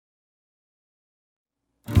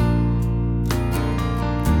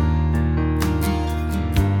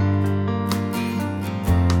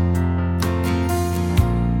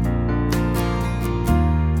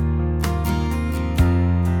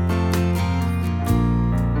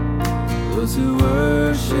Those who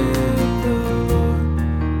worship the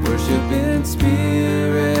Lord, worship in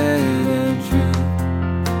spirit and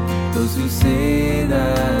truth. Those who say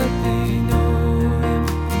that they know Him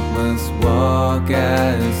must walk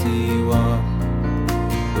as He walked.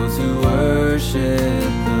 Those who worship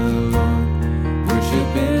the Lord,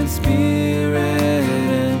 worship in spirit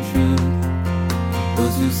and truth.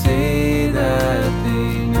 Those who say that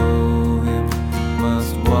they know Him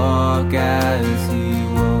must walk as He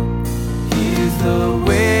walked. He is the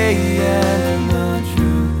way and the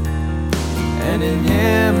truth, and in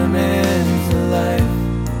Him is the life.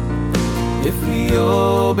 If we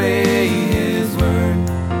obey His word,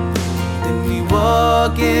 then we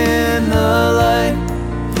walk in the light.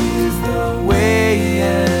 He is the way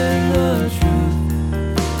and the truth,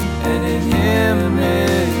 and in Him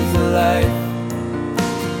is the life.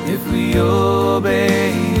 If we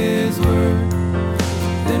obey His word,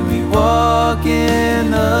 then we walk in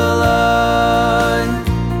the light.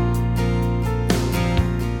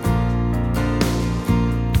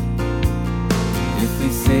 If we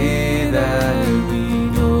say that we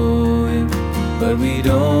know Him, but we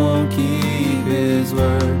don't keep His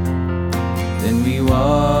word, then we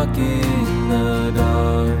walk in the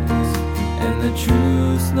darkness, and the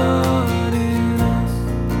truth's not in us.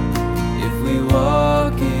 If we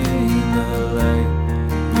walk in the light,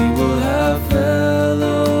 we will have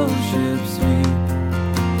fellowship sweet,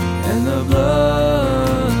 and the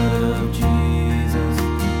blood of Jesus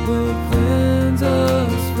will cleanse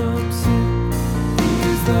us from sin. He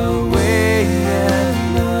is the way and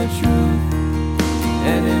the truth,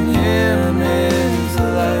 and in Him is the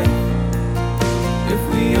life. If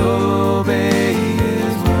we obey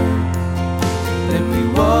His word, then we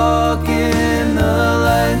walk in the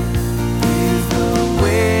light. He is the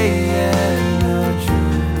way and the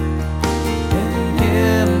truth, and in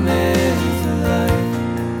Him is the life.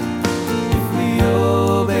 If we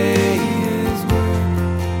obey His word,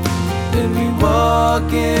 then we walk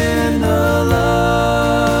in the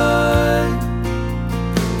light.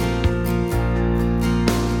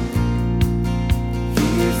 He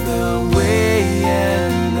is the way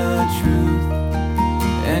and the truth,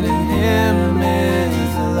 and in Him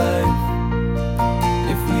is the life.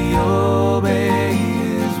 If we obey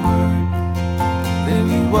His word, then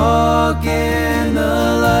we walk in the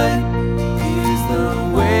light. He is the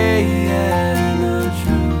way and the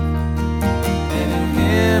truth, and in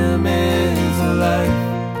Him is the life.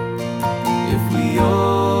 If we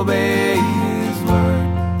obey His word,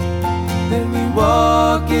 then we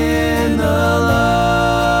walk in the light.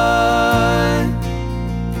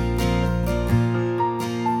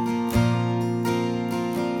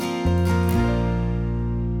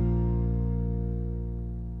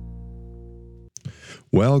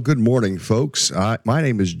 Well, good morning, folks. My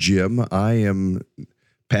name is Jim. I am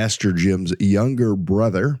Pastor Jim's younger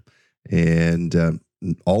brother, and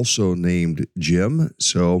also named Jim.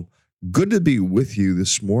 So good to be with you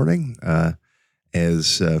this morning.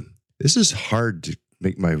 As this is hard to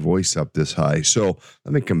make my voice up this high, so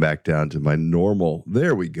let me come back down to my normal.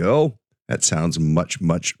 There we go. That sounds much,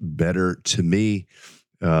 much better to me.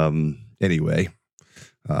 Anyway.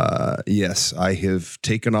 Yes, I have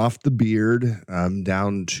taken off the beard. I'm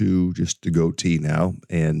down to just the goatee now.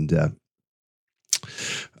 And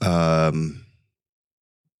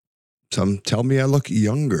some tell me I look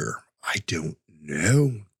younger. I don't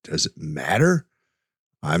know. Does it matter?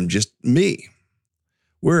 I'm just me.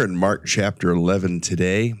 We're in Mark chapter 11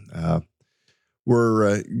 today.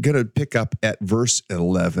 We're going to pick up at verse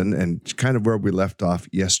 11 and kind of where we left off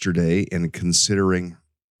yesterday, and considering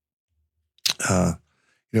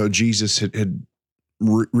Jesus had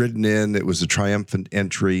ridden in. It was a triumphant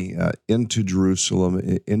entry into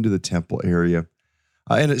Jerusalem, into the temple area.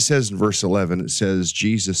 And it says in verse 11, it says,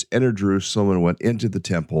 Jesus entered Jerusalem and went into the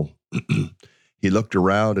temple. He looked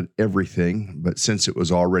around at everything, but since it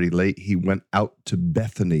was already late, he went out to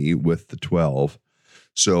Bethany with the 12.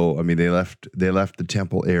 So, I mean, they left the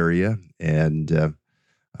temple area, and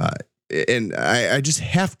I just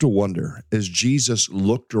have to wonder, as Jesus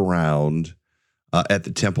looked around at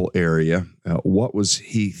the temple area, what was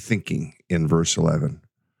he thinking in verse 11?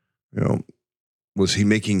 Was he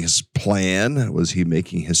making his plan? Was he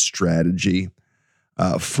making his strategy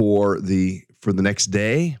for the next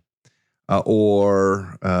day?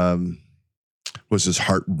 Or was his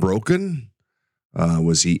heart broken?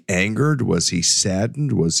 Was he angered? Was he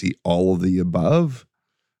saddened? Was he all of the above?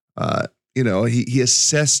 He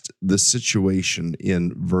assessed the situation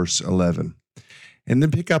in verse 11. And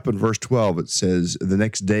then pick up in verse 12, it says, the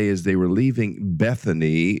next day as they were leaving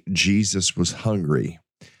Bethany, Jesus was hungry.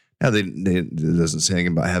 Now, it doesn't say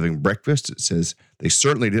anything about having breakfast. It says they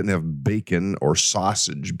certainly didn't have bacon or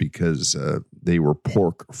sausage because they were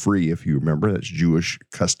pork free, if you remember. That's Jewish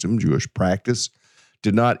custom, Jewish practice.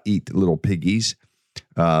 Did not eat little piggies.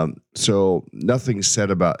 So nothing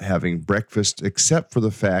said about having breakfast except for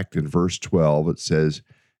the fact in verse 12, it says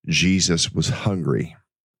Jesus was hungry.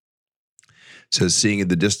 It says, seeing in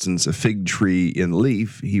the distance a fig tree in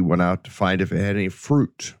leaf, he went out to find if it had any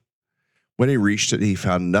fruit. When he reached it, he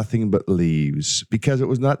found nothing but leaves, because it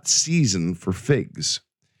was not season for figs.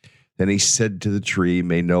 Then he said to the tree,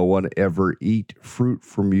 may no one ever eat fruit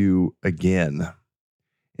from you again.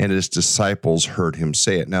 And his disciples heard him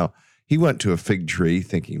say it. Now, he went to a fig tree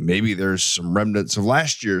thinking maybe there's some remnants of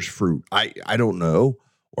last year's fruit. I don't know.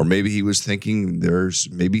 Or maybe he was thinking there's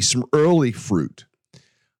maybe some early fruit.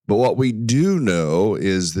 But what we do know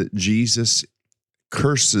is that Jesus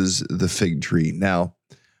curses the fig tree. Now,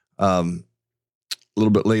 a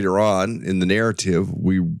little bit later on in the narrative,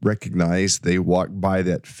 we recognize they walked by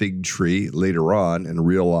that fig tree later on and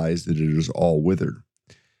realized that it is all withered.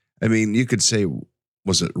 I mean, you could say,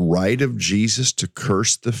 was it right of Jesus to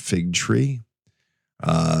curse the fig tree?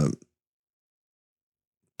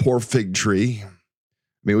 Poor fig tree. I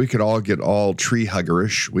mean, we could all get all tree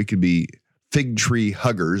huggerish. We could be fig tree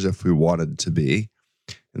huggers if we wanted to be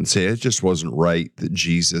and say it just wasn't right that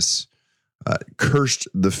Jesus cursed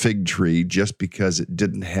the fig tree just because it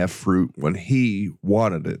didn't have fruit when he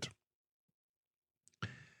wanted it.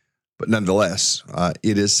 But nonetheless,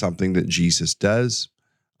 it is something that Jesus does.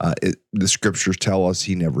 The scriptures tell us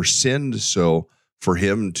he never sinned, so for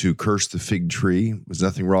him to curse the fig tree was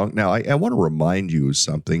nothing wrong. Now, I want to remind you of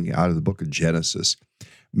something out of the book of Genesis.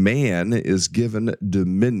 Man is given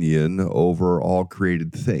dominion over all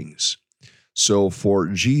created things. So for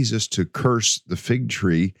Jesus to curse the fig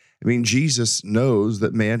tree, I mean, Jesus knows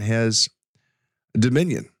that man has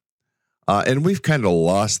dominion. And we've kind of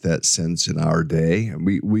lost that sense in our day.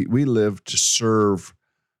 We live to serve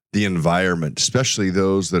the environment, especially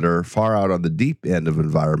those that are far out on the deep end of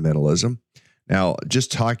environmentalism. Now,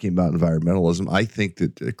 just talking about environmentalism, I think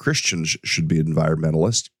that Christians should be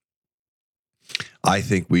environmentalists. I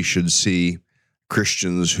think we should see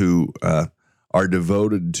Christians who are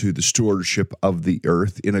devoted to the stewardship of the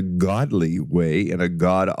earth in a godly way, in a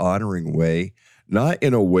God-honoring way, not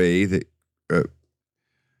in a way that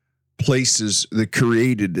places the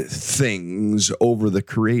created things over the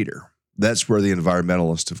creator. That's where the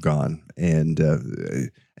environmentalists have gone. And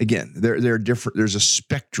again, they're different. There's a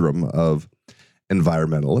spectrum of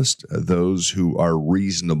environmentalists, those who are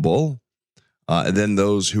reasonable, and then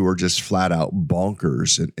those who are just flat out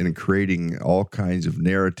bonkers and creating all kinds of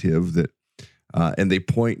narrative that, and they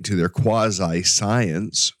point to their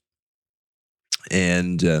quasi-science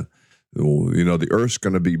and, the earth's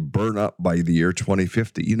going to be burned up by the year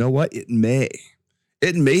 2050. You know what? It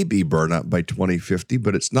may be burned up by 2050,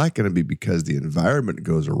 but it's not going to be because the environment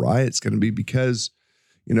goes awry. It's going to be because,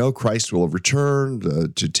 Christ will have returned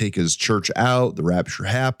to take his church out. The rapture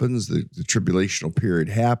happens. The tribulational period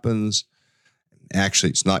happens.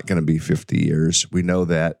 Actually, it's not going to be 50 years. We know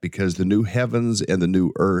that because the new heavens and the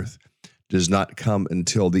new earth does not come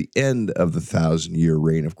until the end of the 1,000-year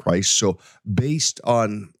reign of Christ. So based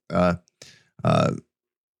on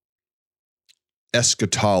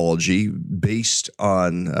eschatology, based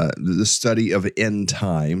on the study of end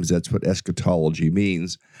times, that's what eschatology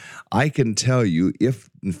means, I can tell you if,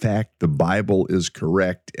 in fact, the Bible is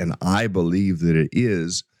correct, and I believe that it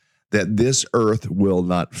is, that this earth will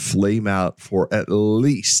not flame out for at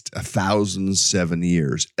least 1,007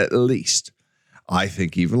 years, at least. I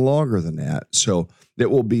think even longer than that. So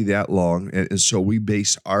it will be that long. And so we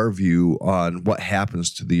base our view on what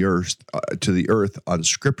happens to the earth on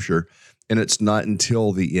Scripture. And it's not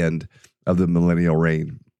until the end of the millennial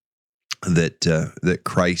reign that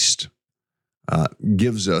Christ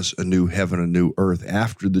gives us a new heaven, a new earth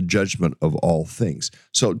after the judgment of all things.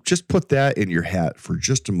 So just put that in your hat for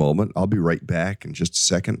just a moment. I'll be right back in just a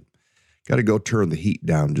second. Got to go turn the heat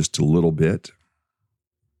down just a little bit.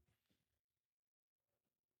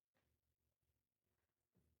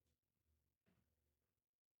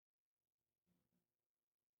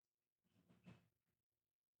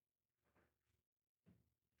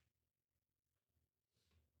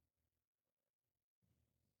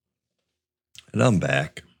 And I'm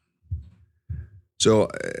back. So,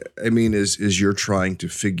 I mean, as you're trying to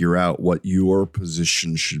figure out what your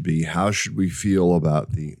position should be, how should we feel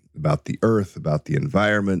about the earth, about the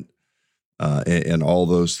environment, and all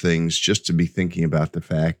those things, just to be thinking about the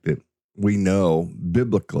fact that we know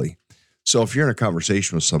biblically. So if you're in a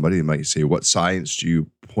conversation with somebody, they might say, what science do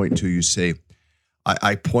you point to? You say,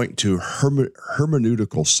 I point to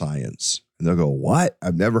hermeneutical science, and they'll go, "What?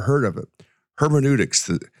 I've never heard of it." Hermeneutics,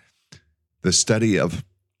 the study of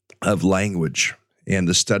language, and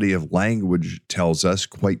the study of language tells us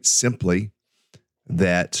quite simply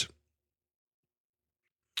that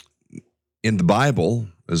in the Bible,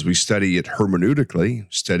 as we study it hermeneutically,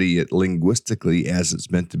 study it linguistically as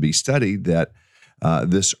it's meant to be studied, that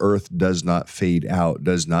this earth does not fade out,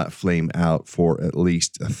 does not flame out for at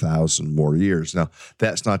least 1,000 more years. Now,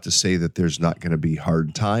 that's not to say that there's not going to be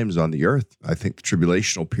hard times on the earth. I think the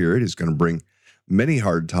tribulational period is going to bring many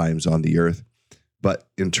hard times on the earth. But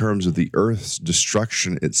in terms of the earth's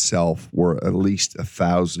destruction itself, we're at least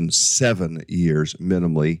 1,007 years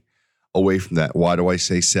minimally away from that. Why do I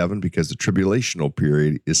say 7? Because the tribulational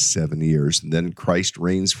period is 7 years. And then Christ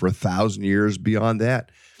reigns for 1,000 years beyond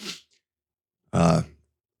that.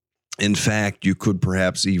 In fact, you could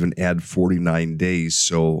perhaps even add 49 days.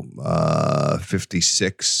 So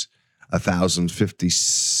 56, 1,050,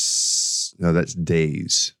 no, that's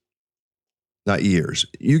days, not years.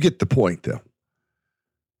 You get the point, though.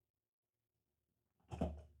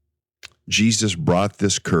 Jesus brought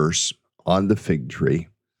this curse on the fig tree.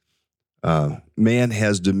 Man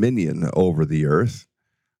has dominion over the earth.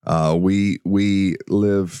 We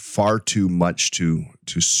live far too much to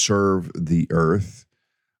serve the earth,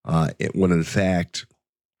 when in fact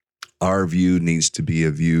our view needs to be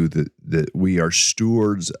a view that we are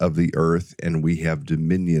stewards of the earth and we have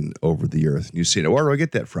dominion over the earth. And you say, now, where do I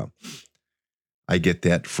get that from? I get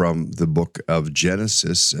that from the book of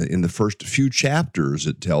Genesis. In the first few chapters,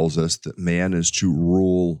 it tells us that man is to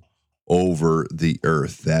rule over the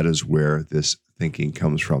earth. That is where this thinking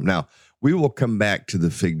comes from. Now, we will come back to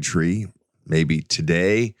the fig tree maybe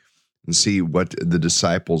today and see what the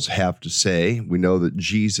disciples have to say. We know that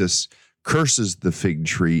Jesus curses the fig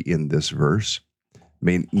tree in this verse.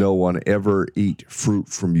 May no one ever eat fruit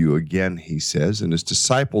from you again, he says. And his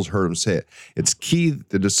disciples heard him say it. It's key that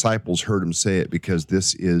the disciples heard him say it because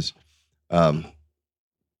this is,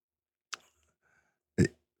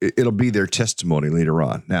 it'll be their testimony later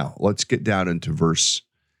on. Now, let's get down into verse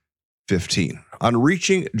 15. On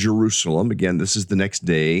reaching Jerusalem, again, this is the next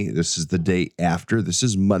day. This is the day after. This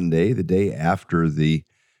is Monday, the day after the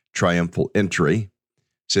triumphal entry.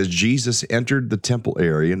 It says, Jesus entered the temple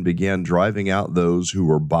area and began driving out those who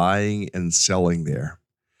were buying and selling there.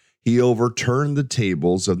 He overturned the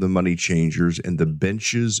tables of the money changers and the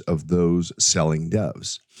benches of those selling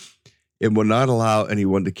doves. It would not allow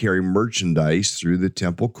anyone to carry merchandise through the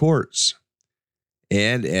temple courts.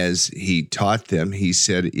 And as he taught them, he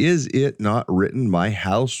said, is it not written, my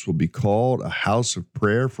house will be called a house of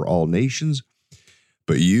prayer for all nations,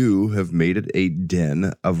 but you have made it a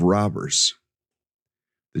den of robbers.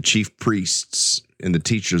 The chief priests and the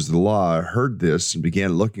teachers of the law heard this and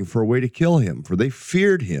began looking for a way to kill him, for they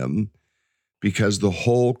feared him because the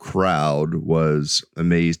whole crowd was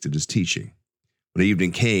amazed at his teaching. When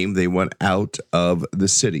evening came, they went out of the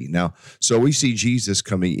city. Now, so we see Jesus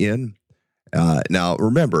coming in. Now,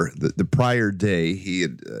 remember, the prior day, he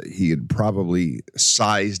had probably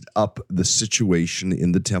sized up the situation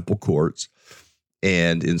in the temple courts.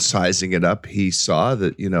 And in sizing it up, he saw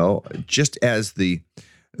that, just as the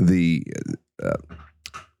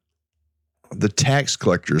tax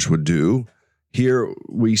collectors would do, here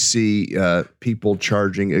we see people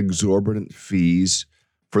charging exorbitant fees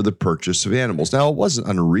for the purchase of animals. Now, it wasn't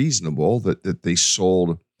unreasonable that they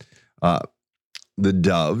sold the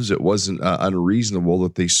doves. It wasn't unreasonable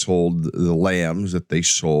that they sold the lambs that they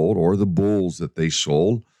sold or the bulls that they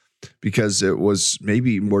sold, because it was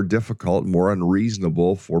maybe more difficult, more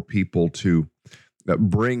unreasonable for people to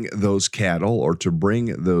bring those cattle or to bring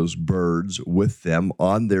those birds with them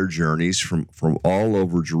on their journeys from all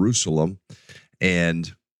over Jerusalem.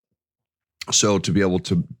 And so to be able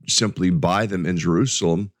to simply buy them in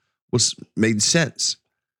Jerusalem made sense.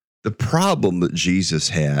 The problem that Jesus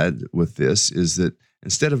had with this is that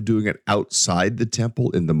instead of doing it outside the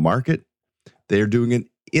temple in the market, they are doing it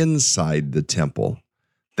inside the temple.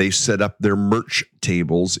 They set up their merch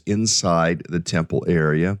tables inside the temple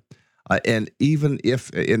area. And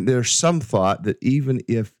there's some thought that even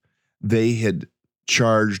if they had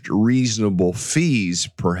charged reasonable fees,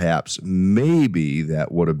 perhaps, maybe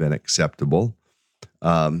that would have been acceptable.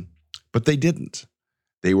 But they didn't.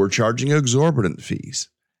 They were charging exorbitant fees.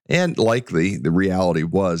 And likely the reality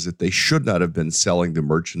was that they should not have been selling the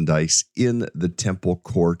merchandise in the temple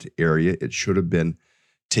court area. It should have been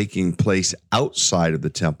taking place outside of the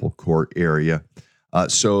temple court area,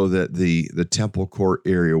 so that the temple court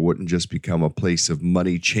area wouldn't just become a place of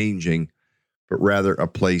money changing, but rather a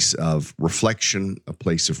place of reflection, a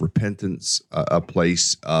place of repentance, a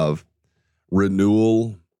place of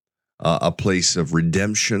renewal, a place of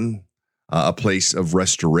redemption, a place of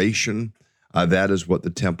restoration. That is what the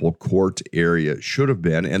temple court area should have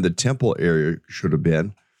been, and the temple area should have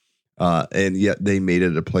been. And yet they made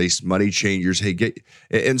it a place, money changers.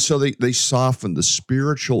 And so they softened the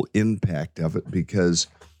spiritual impact of it because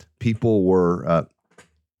people were,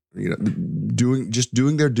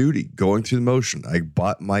 doing their duty, going through the motion. I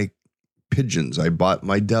bought my pigeons, I bought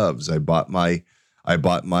my doves, I bought my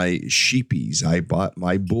sheepies, I bought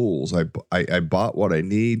my bulls, I bought what I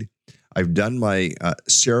need. I've done my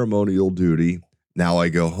ceremonial duty. Now I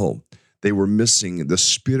go home. They were missing the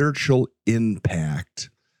spiritual impact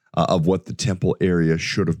of what the temple area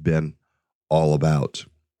should have been all about.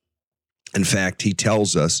 In fact, he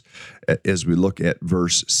tells us, as we look at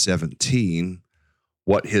verse 17,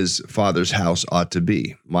 what his Father's house ought to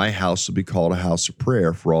be. My house will be called a house of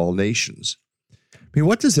prayer for all nations. I mean,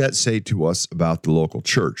 what does that say to us about the local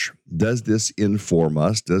church? Does this inform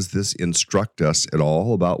us? Does this instruct us at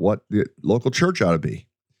all about what the local church ought to be?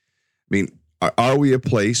 I mean, are we a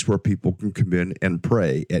place where people can come in and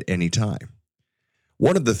pray at any time?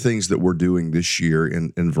 One of the things that we're doing this year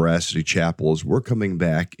in Veracity Chapel is we're coming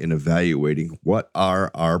back and evaluating what are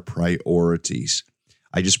our priorities.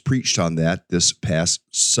 I just preached on that this past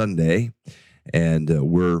Sunday, and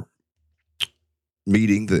we're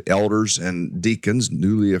meeting the elders and deacons,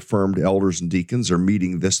 newly affirmed elders and deacons are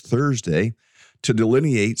meeting this Thursday to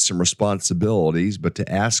delineate some responsibilities, but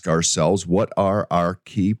to ask ourselves, what are our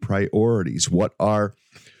key priorities? What are,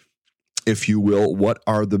 if you will, what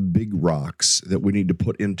are the big rocks that we need to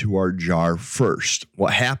put into our jar first?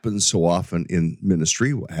 What happens so often in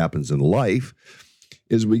ministry, what happens in life,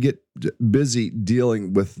 is we get busy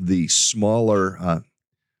dealing with the smaller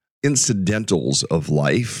incidentals of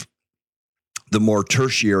life, the more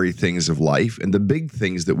tertiary things of life, and the big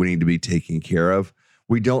things that we need to be taking care of,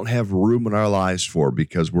 we don't have room in our lives for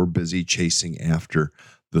because we're busy chasing after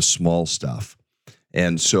the small stuff.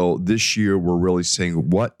 And so this year we're really saying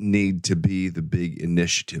what need to be the big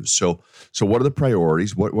initiatives. So what are the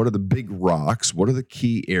priorities? What are the big rocks? What are the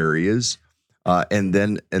key areas? And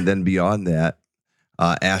then beyond that,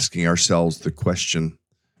 asking ourselves the question,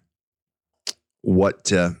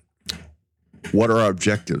 what are our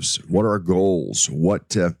objectives? What are our goals?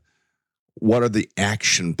 What are the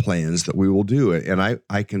action plans that we will do? And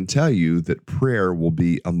I can tell you that prayer will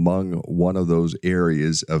be among one of those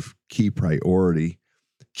areas of key priority,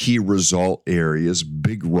 key result areas,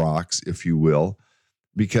 big rocks, if you will,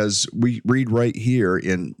 because we read right here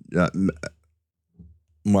in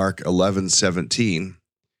Mark 11:17,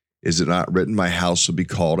 is it not written, my house will be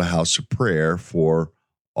called a house of prayer for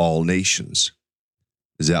all nations?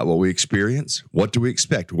 Is that what we experience? What do we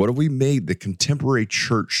expect? What have we made the contemporary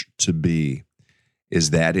church to be?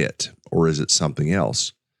 Is that it, or is it something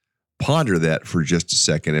else? Ponder that for just a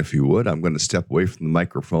second, if you would. I'm going to step away from the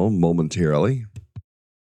microphone momentarily.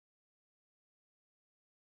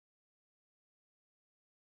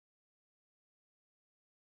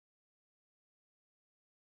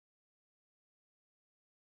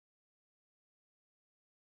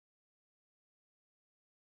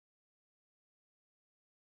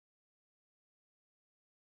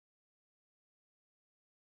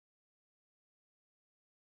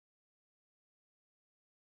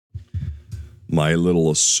 My little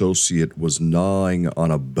associate was gnawing on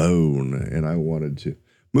a bone, and I wanted to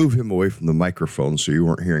move him away from the microphone so you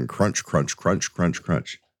weren't hearing crunch, crunch, crunch, crunch,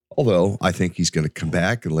 crunch. Although I think he's going to come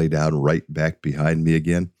back and lay down right back behind me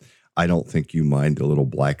again. I don't think you mind a little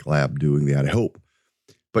black lab doing that, I hope.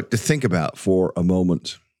 But to think about for a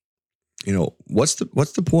moment, what's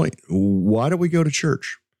the point? Why do we go to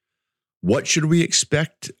church? What should we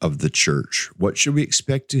expect of the church? What should we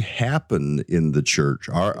expect to happen in the church?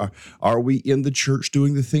 Are we in the church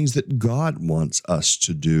doing the things that God wants us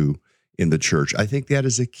to do in the church? I think that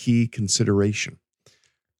is a key consideration.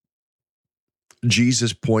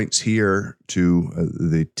 Jesus points here to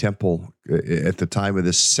the temple at the time of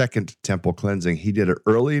this second temple cleansing. He did it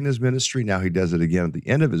early in his ministry. Now he does it again at the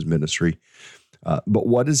end of his ministry. But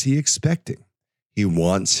what is he expecting? He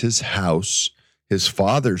wants his house, his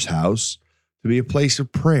Father's house, to be a place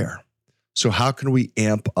of prayer. So how can we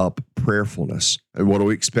amp up prayerfulness? And what do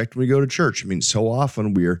we expect when we go to church? I mean, so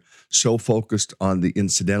often we're so focused on the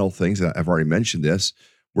incidental things. I've already mentioned this.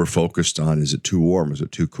 We're focused on, is it too warm? Is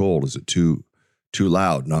it too cold? Is it too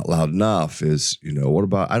loud? Not loud enough? What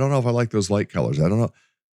about, I don't know if I like those light colors. I don't know.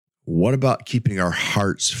 What about keeping our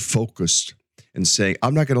hearts focused and saying,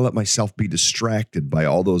 I'm not going to let myself be distracted by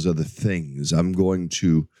all those other things. I'm going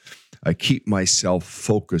to keep myself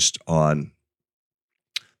focused on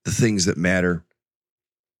the things that matter.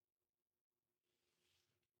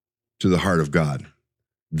 to the heart of God.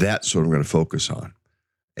 That's what I'm going to focus on.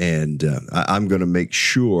 And I'm going to make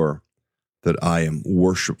sure that I am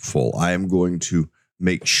worshipful. I am going to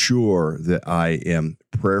make sure that I am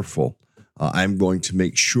prayerful. I'm going to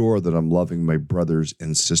make sure that I'm loving my brothers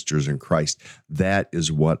and sisters in Christ. That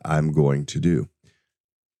is what I'm going to do.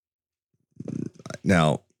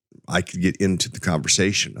 Now, I could get into the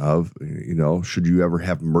conversation of, should you ever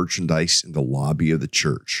have merchandise in the lobby of the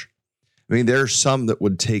church? I mean, there are some that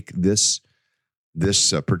would take this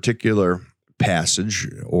particular passage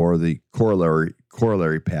or the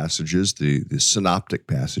corollary passages, the synoptic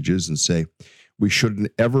passages, and say we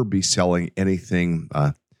shouldn't ever be selling anything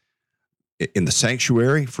in the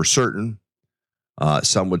sanctuary for certain.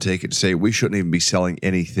 Some would take it to say we shouldn't even be selling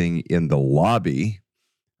anything in the lobby.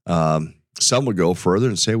 Some would go further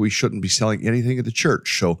and say we shouldn't be selling anything at the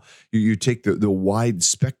church. So you take the wide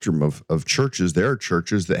spectrum of churches. There are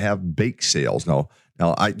churches that have bake sales. Now,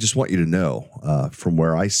 I just want you to know from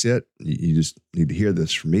where I sit, you just need to hear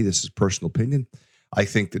this from me. This is personal opinion. I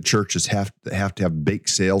think that churches have to have bake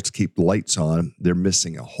sales to keep the lights on. They're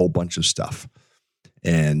missing a whole bunch of stuff.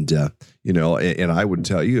 And, and I would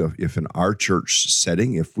tell you, if in our church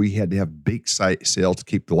setting, if we had to have bake sales to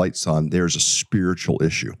keep the lights on, there's a spiritual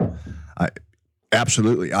issue.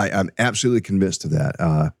 I'm absolutely convinced of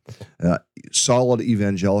that. Solid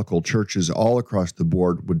evangelical churches all across the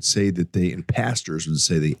board would say that and pastors would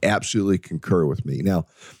say they absolutely concur with me. Now,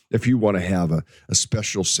 if you want to have a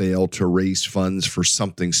special sale to raise funds for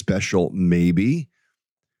something special, maybe.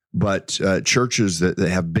 But churches that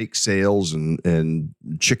have bake sales and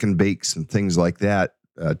chicken bakes and things like that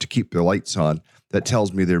to keep their lights on, that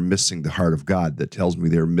tells me they're missing the heart of God. That tells me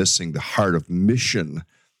they're missing the heart of mission.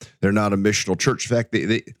 They're not a missional church. In fact,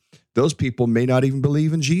 those people may not even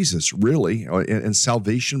believe in Jesus, really, and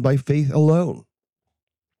salvation by faith alone.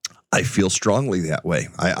 I feel strongly that way.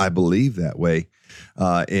 I believe that way.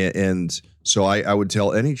 And so I would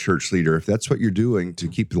tell any church leader, if that's what you're doing to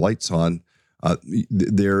keep the lights on,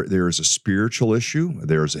 there is a spiritual issue.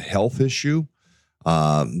 There is a health issue.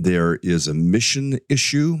 There is a mission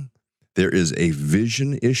issue. There is a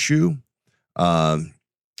vision issue.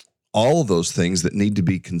 All of those things that need to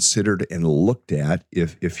be considered and looked at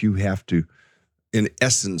if you have to, in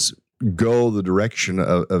essence, go the direction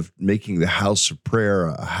of making the house of prayer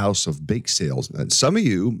a house of bake sales. And some of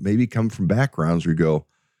you maybe come from backgrounds where you go,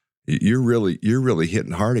 you're really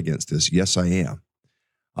hitting hard against this. Yes, I am.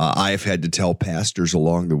 I have had to tell pastors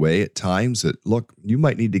along the way at times that, look, you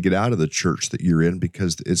might need to get out of the church that you're in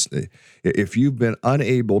because if you've been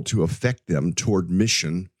unable to affect them toward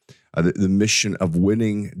mission, the mission of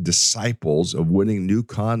winning disciples, of winning new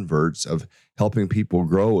converts, of helping people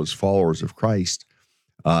grow as followers of Christ,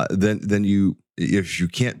 then if you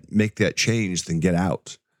can't make that change, then get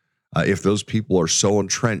out. If those people are so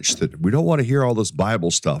entrenched that we don't want to hear all this Bible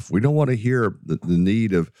stuff, we don't want to hear the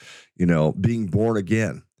need of, being born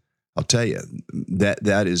again, I'll tell you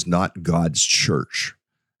that is not God's church,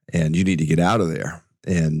 and you need to get out of there.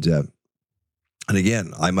 And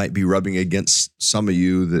again, I might be rubbing against some of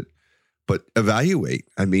you but evaluate.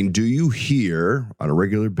 I mean, do you hear on a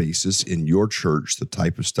regular basis in your church the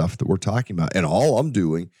type of stuff that we're talking about? And all I'm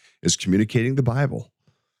doing is communicating the Bible.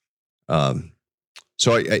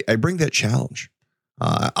 So I bring that challenge.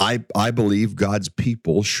 I believe God's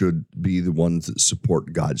people should be the ones that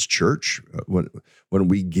support God's church. When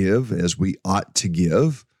we give as we ought to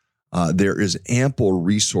give, there is ample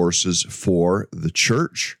resources for the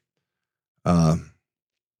church.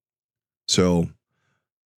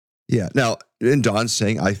 Yeah. Now, in Don's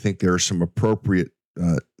saying, I think there are some appropriate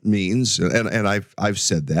means, and I've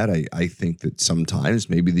said that. I think that sometimes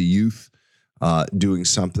maybe the youth doing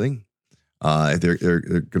something, they're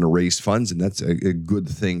going to raise funds, and that's a good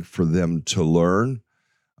thing for them to learn.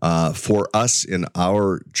 For us in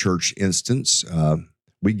our church instance,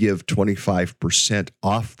 we give 25%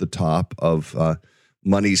 off the top of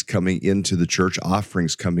monies coming into the church,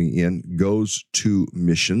 offerings coming in, goes to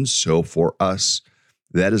missions. So for us,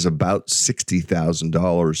 that is about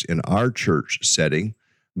 $60,000 in our church setting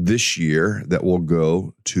this year that will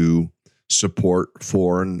go to support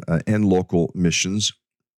foreign and local missions.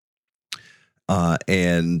 But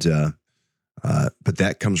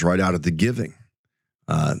that comes right out of the giving,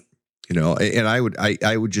 and I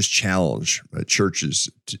would just challenge churches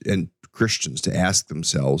and Christians to ask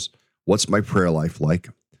themselves, what's my prayer life like?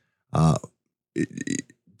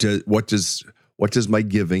 What does my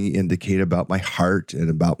giving indicate about my heart and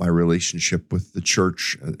about my relationship with the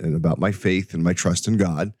church and about my faith and my trust in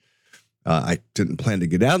God? I didn't plan to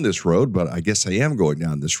go down this road, but I guess I am going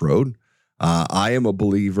down this road. I am a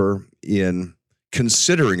believer in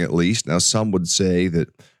considering, at least. Now, some would say that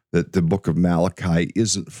that the book of Malachi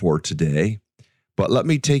isn't for today. But let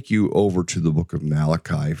me take you over to the book of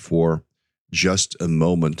Malachi for just a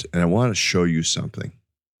moment, and I want to show you something.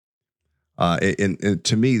 And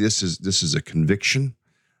to me, this is a conviction.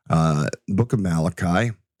 Book of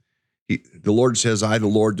Malachi. The Lord says, I, the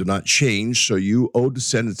Lord, do not change, so you, O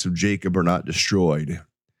descendants of Jacob, are not destroyed.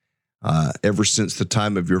 Ever since the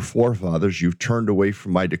time of your forefathers, you've turned away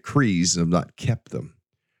from my decrees and have not kept them.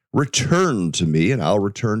 Return to me, and I'll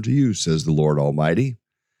return to you, says the Lord Almighty.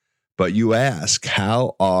 But you ask,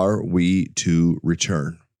 how are we to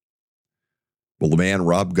return? Will the man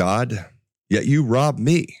rob God? Yet you rob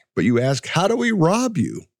me. But you ask, how do we rob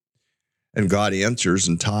you? And God answers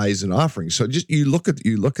in tithes and offerings. So just you look at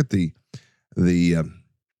the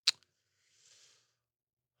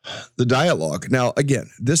dialogue. Now, again,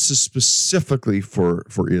 this is specifically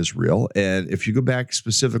for Israel. And if you go back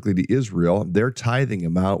specifically to Israel, their tithing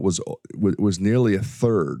amount was nearly a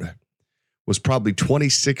third, was probably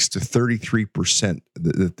 26 to 33%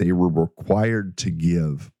 that they were required to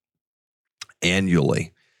give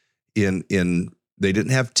annually. They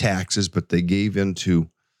didn't have taxes, but they gave into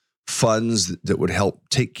funds that would help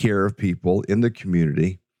take care of people in the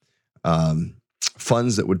community,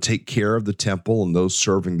 funds that would take care of the temple and those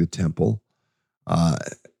serving the temple, and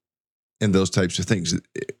those types of things.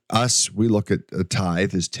 We look at a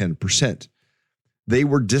tithe as 10%. They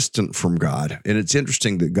were distant from God. And it's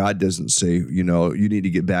interesting that God doesn't say, you need to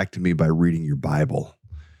get back to me by reading your Bible.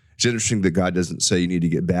 It's interesting that God doesn't say you need to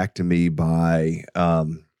get back to me by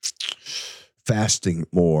fasting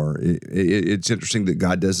more. It's interesting that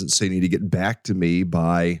God doesn't say you need to get back to me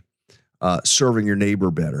by serving your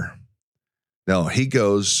neighbor better. No, he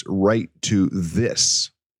goes right to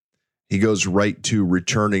this. He goes right to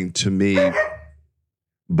returning to me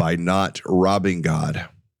by not robbing God.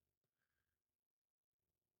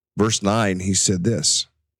 Verse 9, he said this,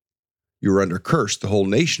 you're under curse, the whole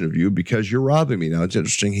nation of you, because you're robbing me. Now, it's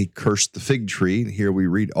interesting. He cursed the fig tree. And here we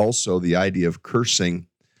read also the idea of cursing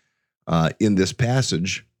in this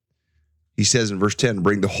passage. He says in verse 10,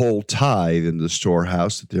 bring the whole tithe into the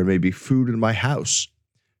storehouse, that there may be food in my house.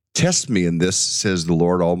 Test me in this, says the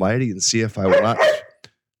Lord Almighty, and see if I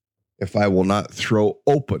will not throw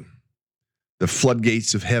open the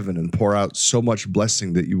floodgates of heaven and pour out so much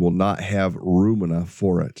blessing that you will not have room enough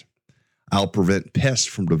for it. I'll prevent pests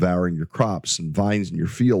from devouring your crops, and vines in your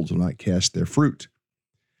fields will not cast their fruit,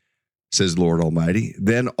 says the Lord Almighty.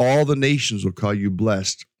 Then all the nations will call you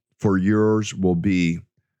blessed, for yours will be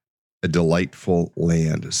a delightful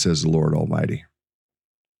land, says the Lord Almighty.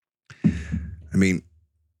 I mean,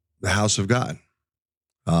 the house of God,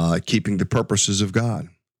 keeping the purposes of God.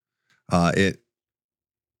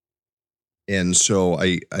 And so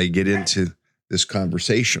I get into this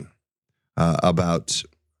conversation about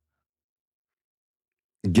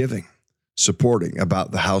giving, supporting,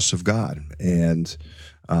 about the house of God, and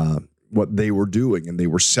what they were doing, and they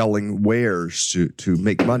were selling wares to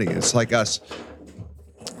make money. It's like us.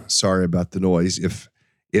 Sorry about the noise.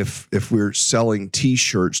 If we're selling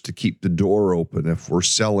T-shirts to keep the door open, if we're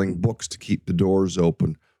selling books to keep the doors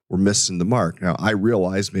open, we're missing the mark. Now, I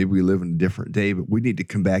realize maybe we live in a different day, but we need to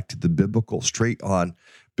come back to the biblical, straight on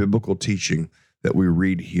biblical teaching that we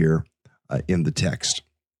read here in the text.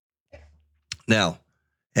 Now,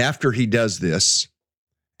 after he does this,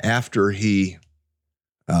 after he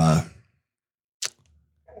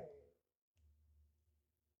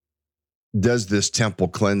does this temple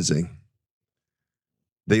cleansing,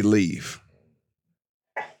 they leave.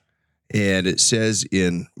 And it says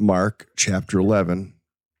in Mark chapter 11,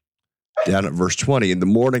 down at verse 20, in the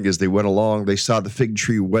morning as they went along, they saw the fig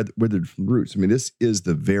tree withered from the roots. I mean, this is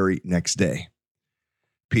the very next day.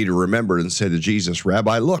 Peter remembered and said to Jesus,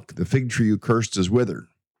 Rabbi, look, the fig tree you cursed is withered.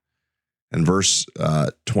 And verse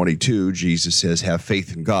 22, Jesus says, have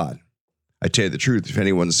faith in God. I tell you the truth, if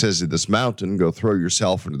anyone says to this mountain, go throw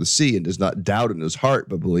yourself into the sea, and does not doubt in his heart,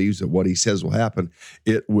 but believes that what he says will happen,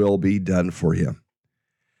 it will be done for him.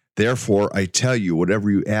 Therefore, I tell you, whatever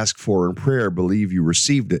you ask for in prayer, believe you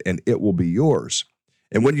received it, and it will be yours.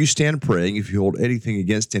 And when you stand praying, if you hold anything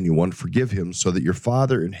against anyone, forgive him, so that your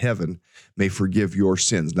Father in heaven may forgive your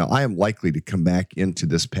sins. Now, I am likely to come back into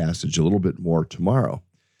this passage a little bit more tomorrow,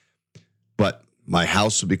 but my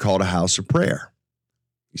house will be called a house of prayer.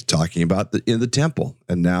 He's talking about in the temple,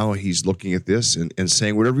 and now he's looking at this and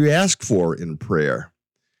saying, whatever you ask for in prayer.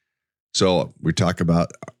 So we talk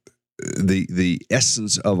about the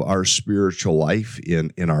essence of our spiritual life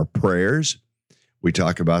in our prayers. We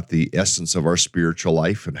talk about the essence of our spiritual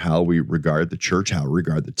life and how we regard the church, how we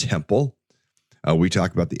regard the temple. We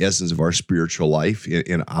talk about the essence of our spiritual life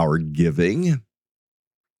in our giving.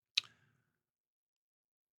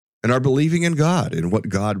 and are believing in God and what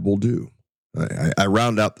God will do. I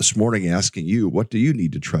round out this morning asking you, what do you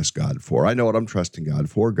need to trust God for? I know what I'm trusting God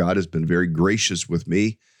for. God has been very gracious with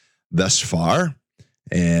me thus far,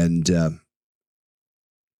 and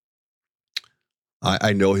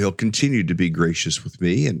I know he'll continue to be gracious with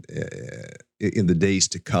me and in the days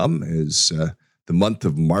to come as the month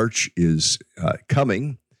of March is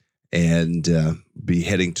coming, and be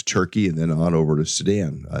heading to Turkey and then on over to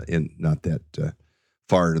Sudan in not that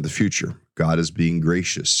far into the future. God is being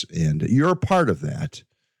gracious, and you're a part of that.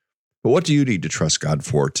 But what do you need to trust God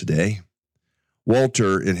for today?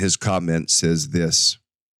 Walter, in his comment, says this.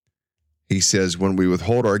 He says, when we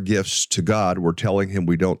withhold our gifts to God, we're telling him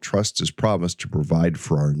we don't trust his promise to provide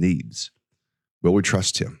for our needs. Will we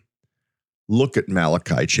trust him? Look at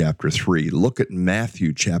Malachi chapter 3. Look at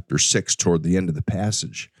Matthew chapter 6 toward the end of the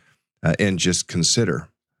passage, and just consider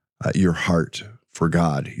your heart for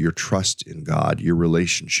God, your trust in God, your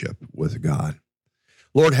relationship with God.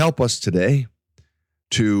 Lord, help us today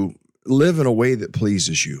to live in a way that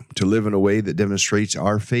pleases you, to live in a way that demonstrates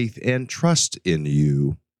our faith and trust in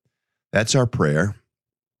you. That's our prayer,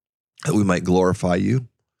 that we might glorify you.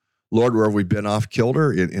 Lord, where we've been off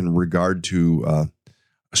kilter in regard to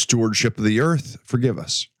stewardship of the earth, forgive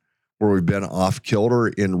us. Where we've been off kilter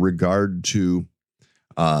in regard to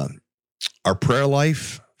our prayer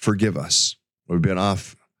life, forgive us. We've been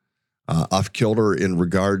off kilter in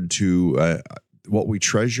regard to what we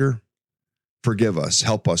treasure. Forgive us.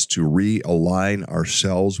 Help us to realign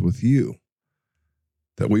ourselves with you,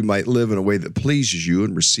 that we might live in a way that pleases you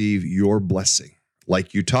and receive your blessing,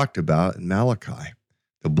 like you talked about in Malachi,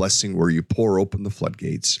 the blessing where you pour open the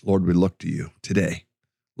floodgates. Lord, we look to you today.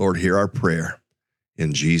 Lord, hear our prayer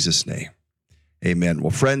in Jesus' name. Amen.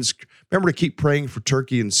 Well, friends, remember to keep praying for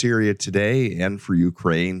Turkey and Syria today, and for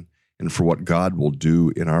Ukraine, and for what God will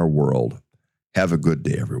do in our world. Have a good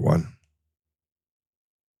day, everyone.